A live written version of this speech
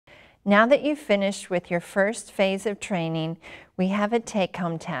Now that you've finished with your first phase of training, we have a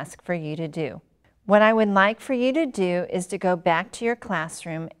take-home task for you to do. What I would like for you to do is to go back to your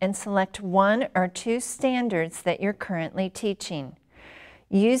classroom and select one or two standards that you're currently teaching.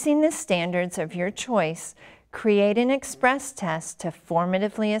 Using the standards of your choice, create an express test to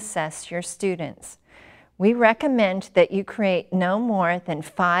formatively assess your students. We recommend that you create no more than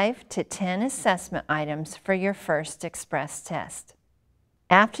 5 to 10 assessment items for your first express test.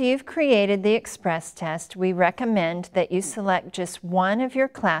 After you've created the express test, we recommend that you select just one of your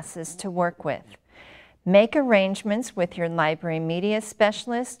classes to work with. Make arrangements with your library media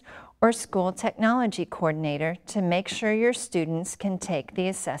specialist or school technology coordinator to make sure your students can take the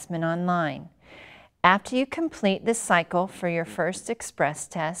assessment online. After you complete the cycle for your first express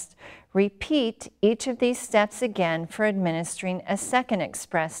test, repeat each of these steps again for administering a second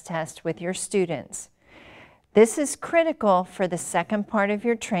express test with your students. This is critical for the second part of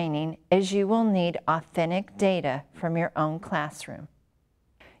your training, as you will need authentic data from your own classroom.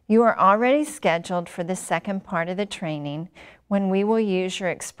 You are already scheduled for the second part of the training, when we will use your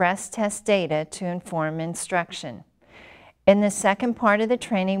express test data to inform instruction. In the second part of the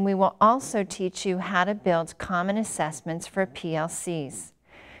training, we will also teach you how to build common assessments for PLCs.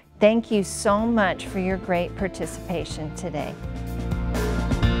 Thank you so much for your great participation today.